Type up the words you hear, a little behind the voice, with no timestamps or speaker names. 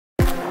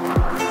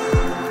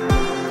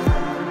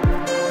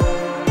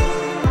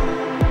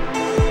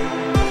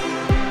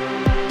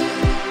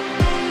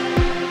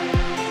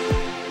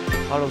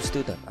Hello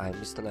student, I'm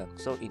Mr. Leung.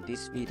 So in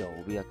this video,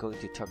 we are going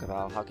to talk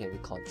about how can we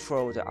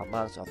control the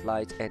amount of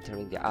light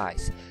entering the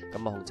eyes.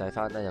 咁控制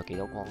翻咧有幾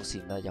多光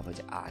線咧入去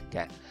隻眼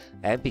嘅。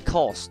And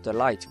because the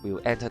light will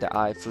enter the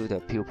eye through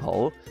the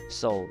pupil,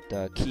 so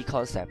the key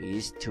concept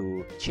is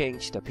to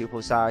change the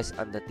pupil size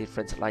under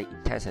different light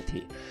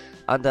intensity.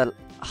 Under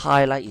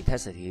high light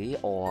intensity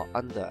or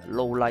under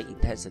low light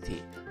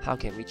intensity, how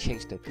can we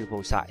change the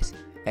pupil size?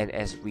 And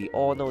as we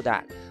all know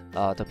that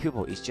the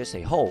pupil is just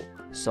a hole,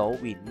 so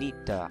we need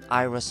the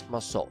iris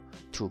muscle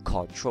to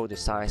control the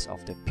size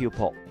of the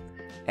pupil.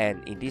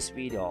 And in this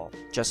video,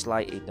 just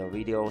like in the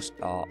videos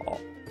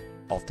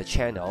of the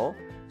channel,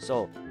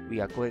 so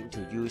we are going to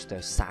use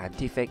the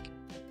scientific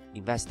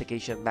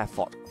investigation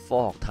method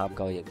科學探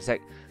究形式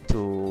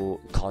to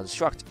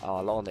construct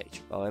our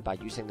knowledge, okay, by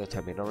using the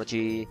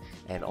terminology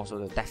and also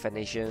the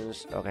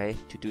definitions, okay,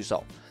 to do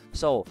so.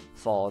 So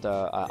for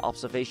the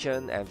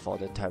observation and for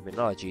the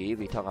terminology,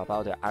 we talk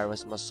about the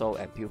iris muscle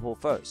and pupil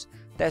first.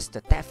 That's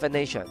the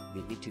definition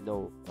we need to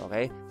know,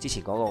 okay? 之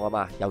前講過㗎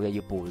嘛，有嘢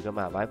要背㗎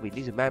嘛，係咪？ We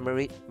need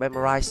to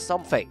memorize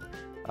something,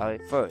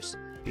 first,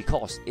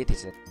 because it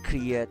is a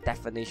clear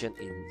definition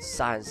in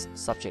science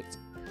subject.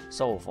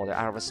 So for the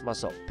iris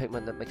muscle,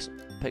 pigmented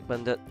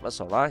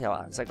muscle 啦，有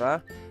顏色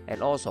啦 ，and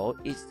also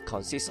it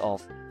consists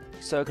of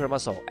circular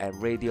muscle and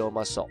radial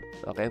muscle.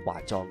 Okay,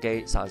 環狀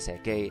肌、散射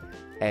肌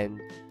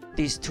and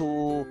these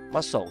two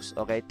muscles,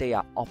 okay, they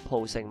are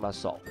opposing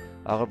muscle.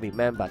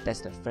 Remember, that's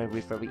the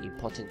very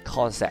important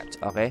concept.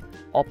 Okay,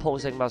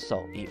 opposing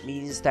muscle. It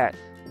means that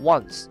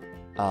once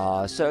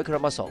circular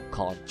muscle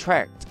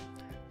contract,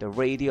 the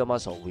radial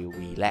muscle will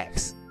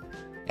relax.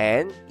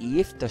 And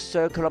if the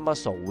circular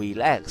muscle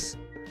relax,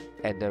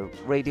 and the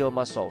radial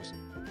muscles,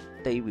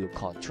 they will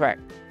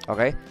contract.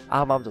 Okay,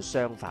 啱啱就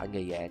相反嘅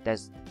嘢。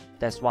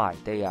That's why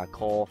they are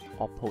called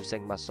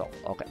opposing muscle.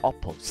 Okay,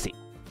 opposite.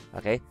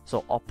 Okay,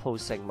 so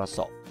opposing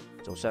muscle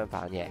做相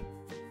反嘢。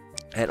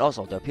And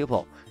also the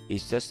pupil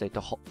is just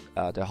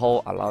the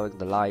hole allowing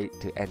the light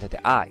to enter the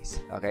eyes.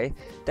 Okay,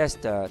 that's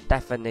the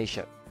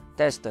definition.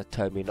 That's the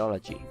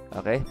terminology.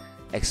 Okay,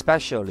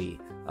 especially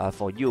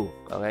for you,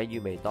 okay,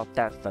 you may not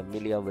that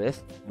familiar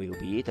with will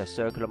be the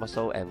circular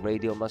muscle and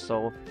radial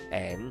muscle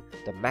and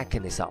the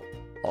mechanism,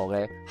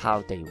 okay,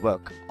 how they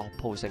work.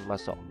 Opposing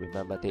muscle,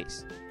 remember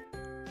this.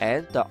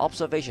 And the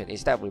observation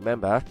is that,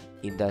 remember,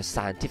 in the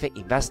scientific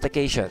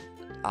investigation,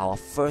 our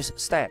first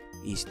step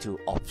is to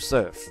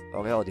observe,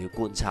 okay, 我哋要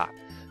觀察.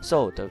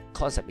 So the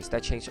concept is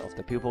that change of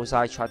the pupil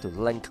size, try to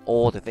link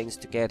all the things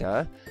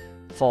together.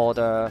 For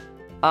the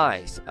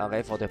eyes,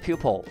 okay, for the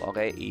pupil,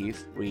 okay,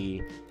 if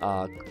we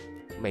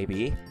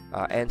maybe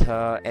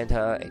enter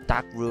a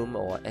dark room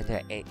or enter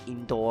an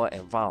indoor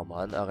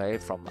environment, okay,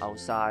 from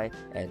outside,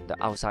 and the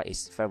outside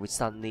is very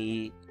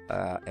sunny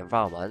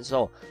environment,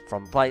 so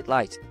from bright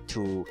light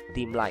to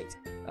dim light,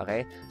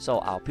 okay, so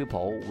our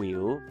pupil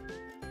will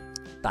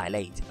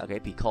dilate, okay,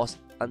 because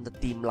under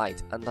dim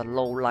light, under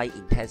low light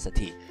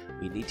intensity,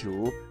 we need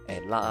to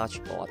enlarge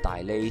or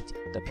dilate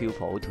the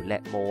pupil to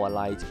let more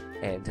light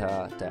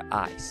enter the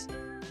eyes.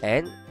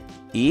 And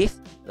if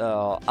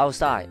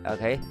outside,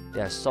 okay,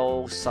 they are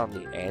so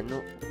sunny, and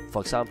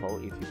for example,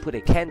 if you put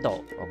a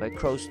candle, okay,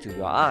 close to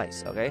your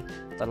eyes, okay,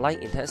 the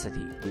light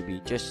intensity will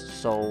be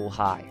just so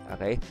high,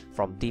 okay,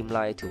 from dim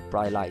light to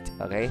bright light,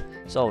 okay,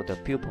 so the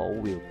pupil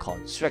will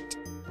constrict.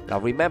 Now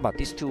remember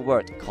these two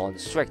words,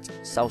 constrict,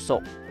 收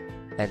縮,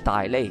 and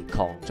dilate,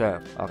 擴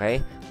張,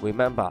 okay.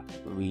 Remember,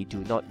 we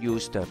do not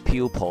use the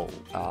pupil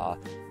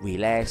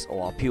relax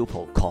or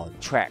pupil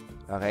contract,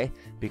 okay,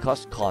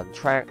 because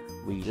contract,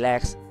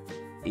 relax,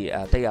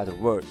 they are the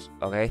words,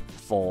 okay,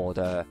 for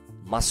the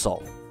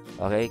muscle,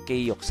 okay,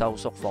 肌肉收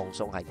縮放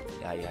鬆係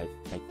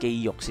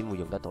肌肉先會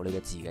用得到呢個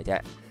字嘅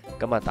啫。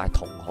咁啊，但係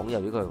瞳孔由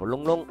於佢有個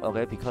窿窿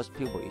 ，okay, because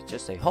pupil is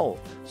just a hole,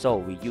 so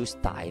we use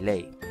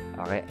dilate,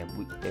 okay, and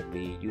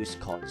we use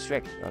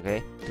constrict,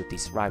 okay, to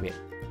describe it.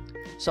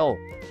 So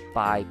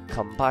by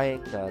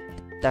combining the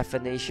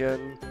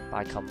definition,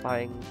 by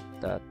combining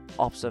the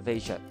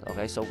observation,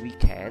 okay, so we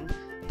can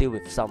deal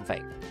with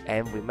something.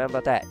 And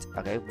remember that,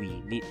 okay,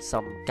 we need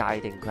some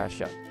guiding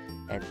question,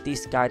 and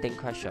this guiding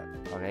question,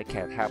 okay,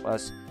 can help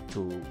us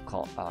to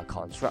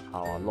construct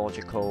our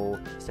logical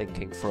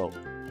thinking flow.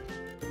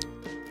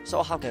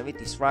 So how can we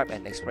describe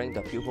and explain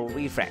the pupil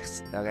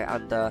reflex, okay,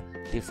 under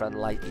different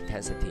light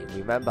intensity?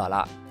 Remember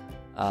lah,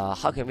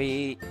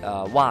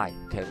 why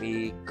can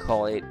we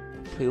call it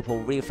pupil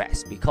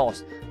reflex?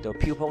 Because the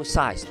pupil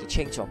size, the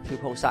change of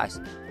pupil size,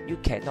 you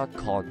cannot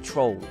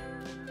control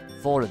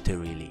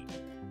voluntarily.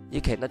 You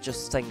cannot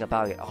just think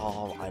about it.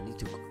 Oh, I need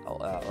to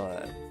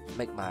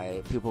make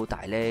my pupil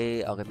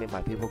dilate, okay, make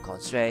my pupil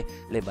constrict.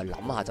 你唔係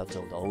諗下就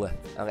做到嘅。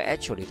Okay,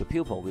 actually, the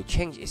pupil will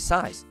change its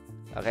size.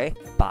 Okay,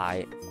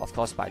 of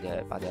course by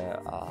the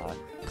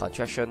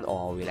contraction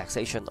or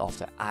relaxation of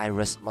the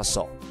iris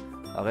muscle.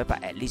 okay,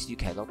 but at least you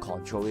cannot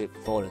control it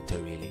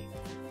voluntarily.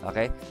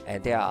 Okay,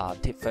 and there are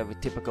very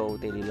typical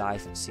daily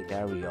life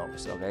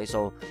scenarios. Okay,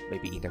 so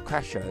maybe in the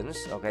questions,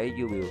 okay,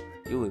 you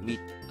will meet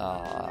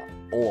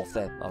all of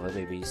them, or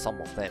maybe some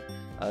of them.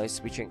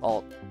 Switching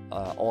on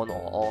or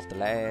off the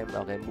lamp.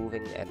 Okay,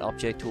 moving an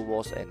object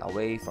towards and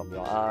away from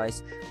your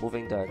eyes.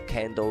 Moving the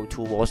candle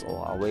towards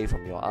or away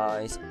from your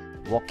eyes.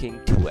 Walking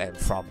to and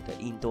from the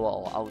indoor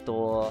or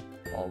outdoor,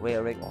 or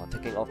wearing or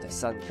taking off the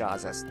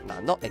sunglasses. Now,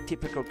 not a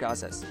typical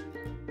glasses.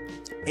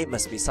 It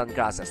must be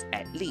sunglasses.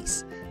 At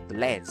least the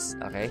lens,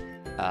 okay,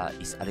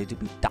 is a little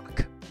bit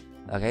dark.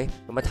 Okay,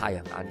 咁啊太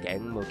陽眼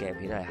鏡個鏡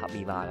片係黑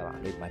咪嘛㗎嘛，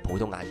你唔係普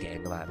通眼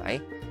鏡㗎嘛，係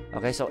咪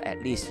 ？Okay, so at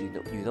least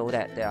you know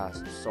that there are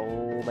so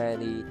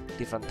many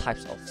different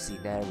types of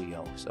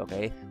scenarios.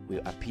 Okay,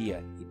 will appear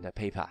in the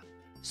paper.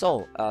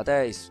 So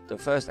there is the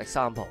first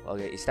example.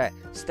 Okay, is that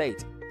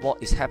state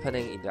what is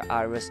happening in the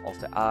iris of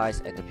the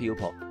eyes and the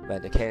pupil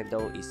when the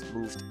candle is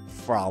moved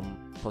from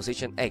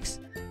position X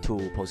to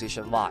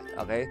position Y.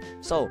 Okay,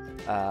 so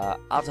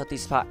after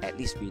this part, at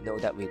least we know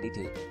that we need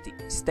to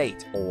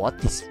state or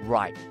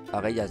describe.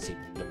 Okay, 有陣時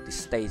用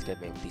state 嘅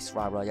名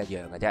describe 啦，一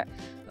樣嘅啫。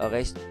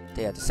Okay,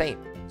 they are the same.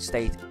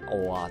 State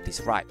or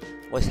describe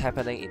what's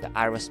happening in the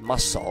iris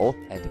muscle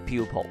and the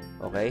pupil.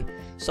 Okay,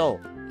 so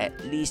at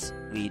least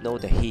we know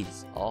the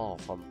hints. Oh,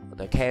 from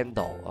the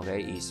candle,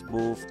 okay, is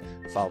moved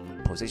from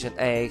position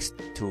X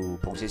to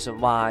position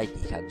Y,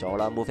 移近咗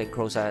啦, moving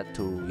closer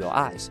to your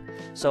eyes.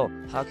 So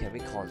how can we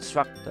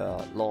construct the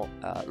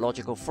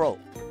logical flow?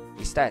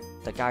 Is that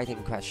the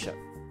guiding question?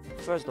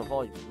 First of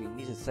all, we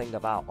need to think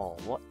about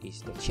what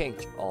is the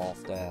change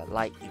of the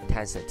light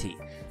intensity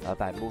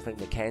by moving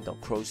the candle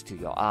close to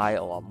your eye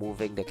or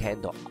moving the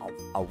candle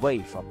away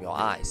from your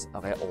eyes,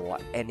 okay, or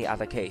any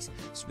other case,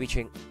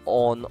 switching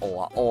on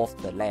or off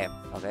the lamp,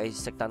 okay,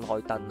 熄燈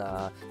開燈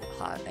啊，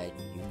遠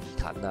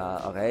近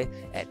啊 okay,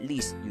 at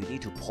least you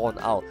need to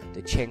point out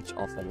the change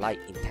of the light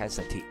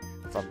intensity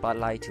from bright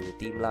light to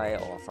dim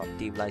light or from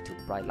dim light to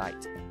bright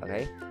light,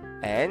 okay,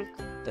 and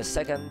the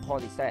second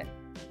point is that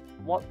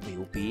what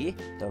will be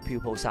the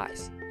pupil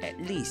size? At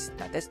least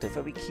that's the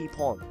very key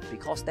point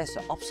because that's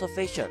the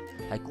observation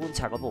係觀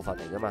察嗰部分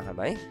嚟㗎嘛，係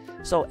咪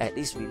 ？So at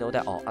least we know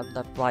that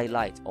under bright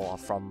light or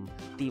from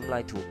dim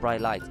light to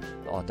bright light,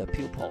 or the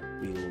pupil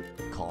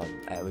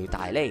will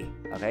dilate,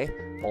 okay?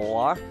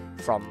 Or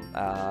from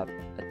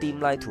dim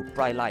light to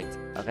bright light,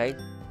 okay?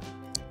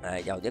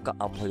 由一個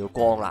暗去到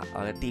光啦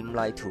dim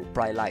light to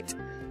bright light,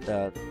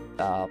 the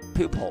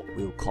pupil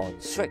will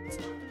constrict.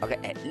 Okay,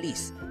 at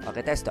least,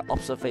 okay, that's the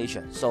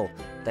observation. So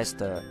that's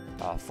the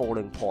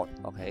following point,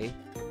 okay.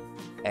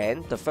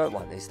 And the third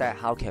one is that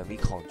how can we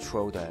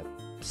control the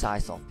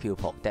size of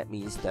pupil? That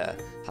means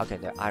how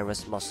can the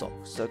iris muscle,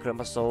 circular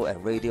muscle,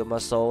 and radial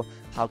muscle,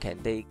 how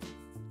can they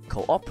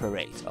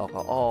cooperate?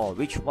 Okay,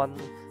 which one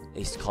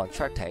is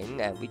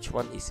contracting and which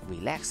one is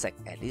relaxing?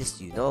 At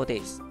least you know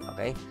this,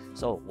 okay.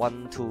 So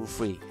 1, 2,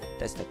 3.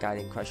 That's the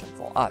guiding question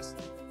for us.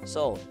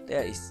 So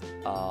there is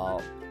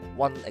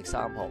one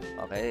example,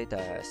 okay,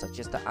 the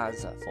suggested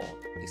answer for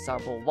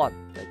example 1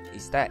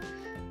 is that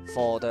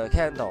for the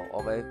candle,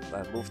 okay,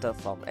 moved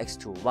from X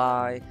to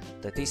Y,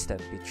 the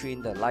distance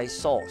between the light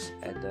source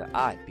and the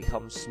eye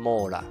becomes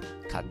smaller,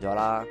 近咗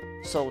啦.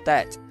 So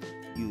that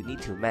you need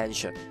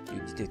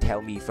to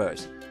tell me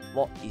first,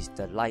 what is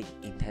the light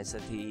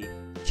intensity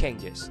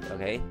changes,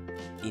 okay?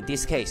 In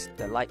this case,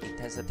 the light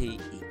intensity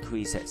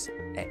increases.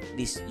 At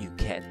least you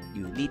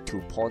need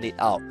to point it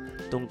out.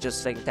 Don't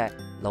just think that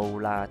no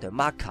lah, the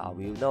marker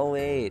will know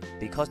it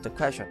because the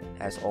question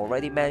has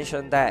already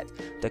mentioned that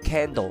the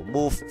candle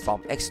moved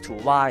from X to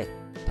Y.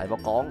 題目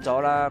講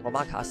咗啦，個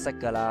marker 識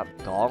㗎啦，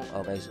唔講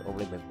 ，OK，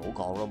 你咪唔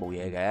好講咯，冇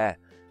嘢嘅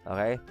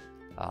 ，OK，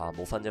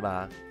 冇分啫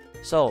嘛。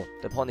So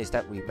the point is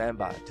that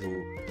remember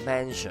to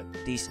mention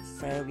this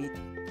very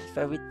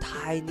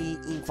tiny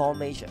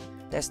information,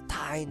 that's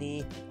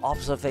tiny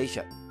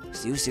observation.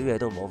 少少嘢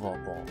都唔好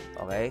放過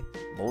 ，OK，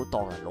 唔好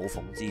當人老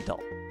馮知道。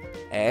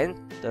And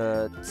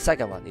the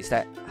second one is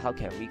that how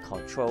can we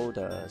control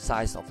the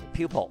size of the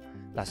pupil?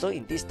 Now, so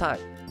in this time,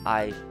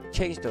 I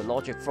changed the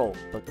logic flow,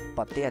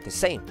 but they are the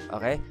same,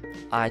 okay?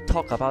 I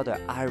talk about the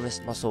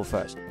iris muscle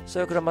first,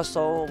 circular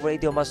muscle,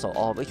 radial muscle,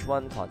 or which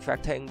one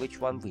contracting,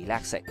 which one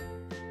relaxing.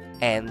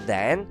 And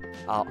then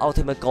our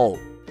ultimate goal,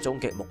 終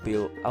極目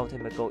標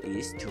ultimate goal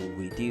is to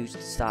reduce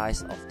the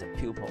size of the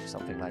pupil,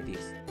 something like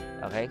this,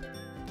 okay?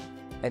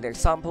 And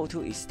example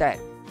 2 is that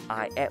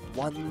I add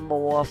one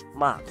more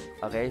mark,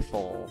 okay,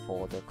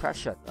 for the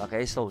question,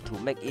 okay, so to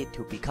make it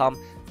to become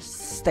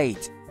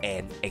state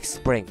and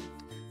explain.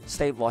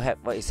 State what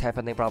is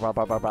happening, blah, blah,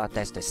 blah, blah, blah,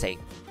 that's the same.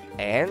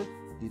 And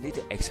you need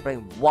to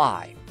explain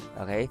why,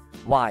 okay,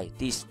 why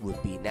this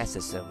would be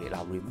necessary.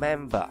 Now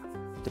remember,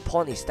 the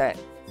point is that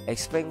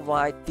explain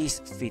why this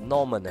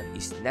phenomenon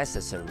is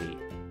necessary.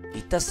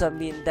 It doesn't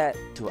mean that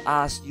to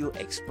ask you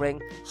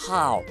explain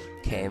how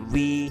can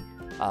we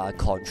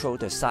control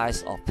the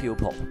size of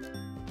pupil.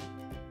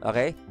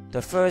 Okay,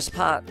 the first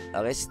part,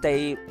 okay,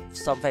 state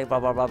something blah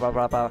blah blah blah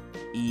blah blah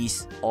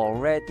is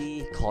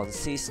already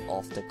consists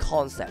of the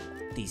concept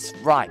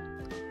describe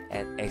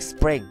and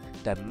explain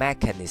the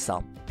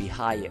mechanism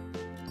behind it.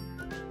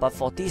 But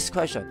for this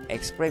question,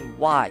 explain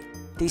why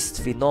this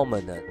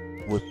phenomenon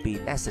would be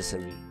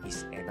necessary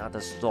is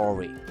another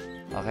story.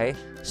 Okay,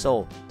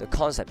 so the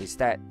concept is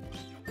that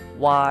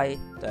why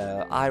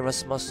the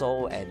iris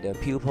muscle and the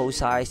pupil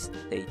size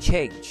they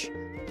change,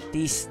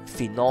 these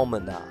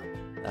phenomena,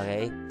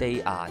 okay,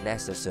 they are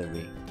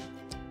necessary.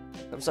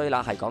 咁所以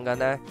啦，係講緊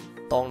咧，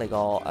當你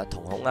個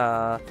瞳孔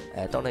啊，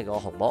當你個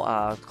虹膜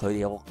啊，佢哋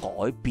有個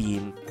改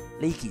變，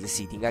呢件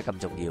事點解咁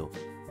重要？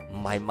唔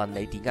係問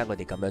你點解佢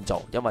哋咁樣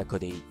做，因為佢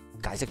哋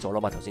解釋咗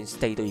啦嘛，頭先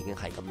stay 都已經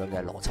係咁樣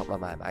嘅邏輯啦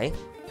嘛，係咪？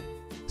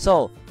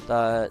 So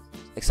the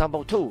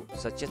example 2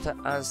 suggested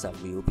answer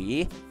will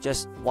be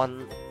just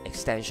one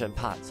extension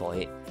part for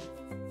it.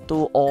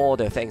 Do all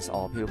the things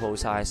or pupil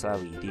size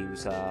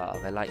reduce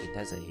okay, light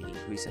intensity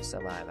increases 係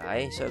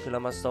咪 ？Circular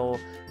muscle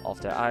of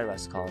the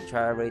iris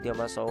contract, radial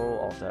muscle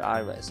of the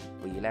iris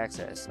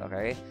relaxes.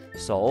 Okay,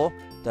 so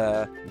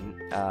the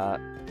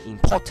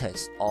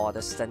importance or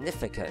the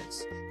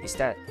significance is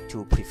that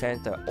to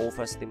prevent the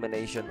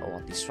overstimulation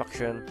or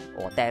destruction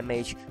or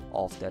damage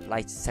of the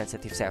light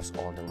sensitive cells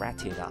on the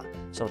retina.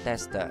 So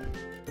that's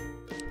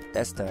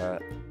the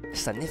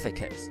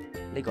significance.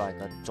 呢個係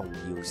個重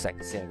要性，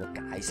先係個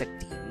解釋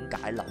點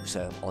解樓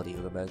上我哋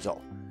要咁樣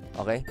做。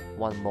Okay,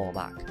 one more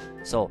mark.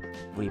 So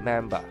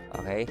remember,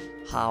 okay,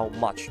 how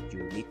much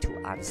you need to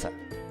answer.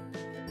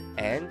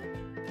 And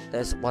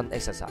there's one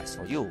exercise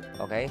for you.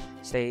 Okay,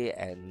 stay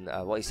and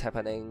what is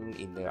happening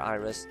in the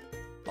iris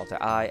of the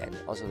eye and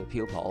also the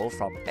pupil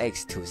from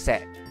X to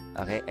Z.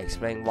 Okay,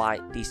 explain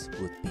why this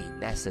would be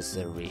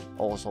necessary.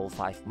 Also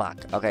 5 mark.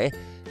 Okay,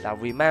 now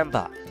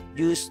remember,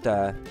 use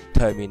the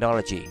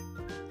terminology.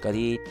 嗰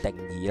啲定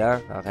義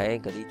啦 ，OK，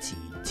 嗰啲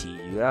詞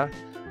語啦。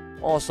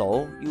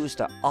Also use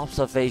the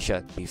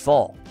observation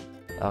before,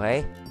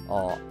 OK,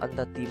 or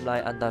under dim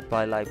light, under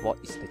bright light, what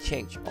is the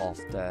change of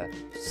the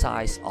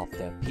size of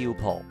the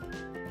pupil,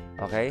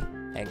 OK,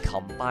 and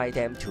combine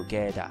them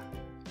together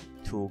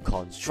to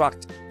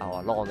construct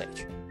our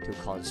knowledge, to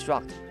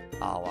construct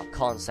our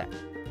concept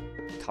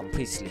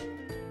completely.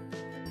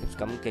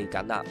 咁記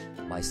緊啦，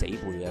唔係死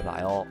背嘅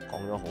BIO，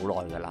講咗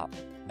好耐㗎啦。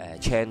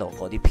channel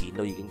嗰啲片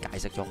都已經解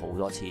釋咗好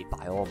多次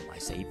，BIO唔係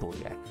死背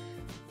嘅。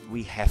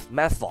We have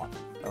method,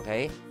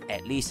 okay,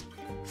 at least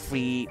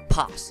 3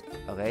 parts,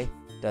 okay.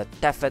 The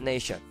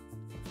definition,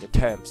 the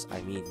terms,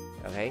 I mean,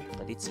 okay,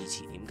 嗰啲字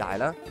詞點解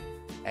啦。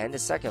And the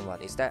second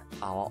one is that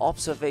our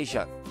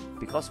observation,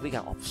 because we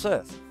can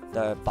observe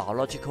the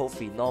biological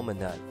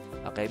phenomenon,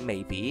 okay,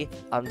 maybe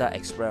under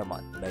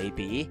experiment,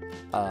 maybe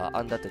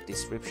under the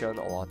description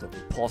or the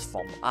report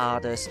from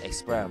others'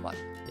 experiment.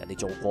 人哋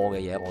做過嘅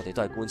嘢，我哋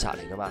都係觀察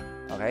嚟㗎嘛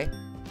 ，OK？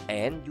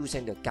 And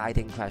using the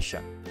guiding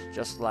question,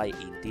 just like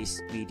in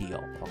this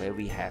video, okay?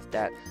 We have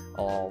that,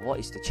 or what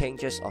is the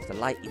changes of the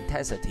light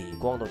intensity?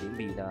 光度點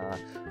變啊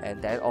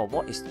 ？And then, or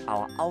what is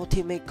our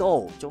ultimate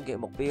goal? 終極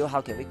目標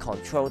How can we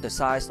control the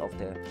size of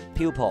the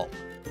pupil?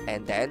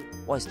 And then,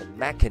 what is the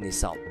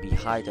mechanism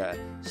behind the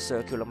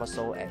circular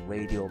muscle and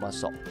radial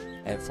muscle?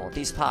 And for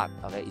this part,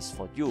 okay, is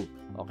for you,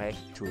 okay,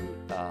 to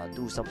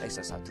do some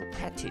exercise to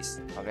practice,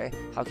 okay.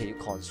 How can you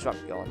construct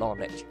your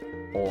knowledge?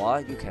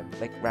 Or you can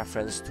make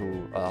reference to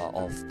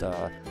of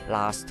the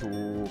last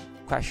 2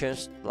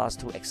 questions, last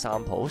 2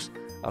 examples,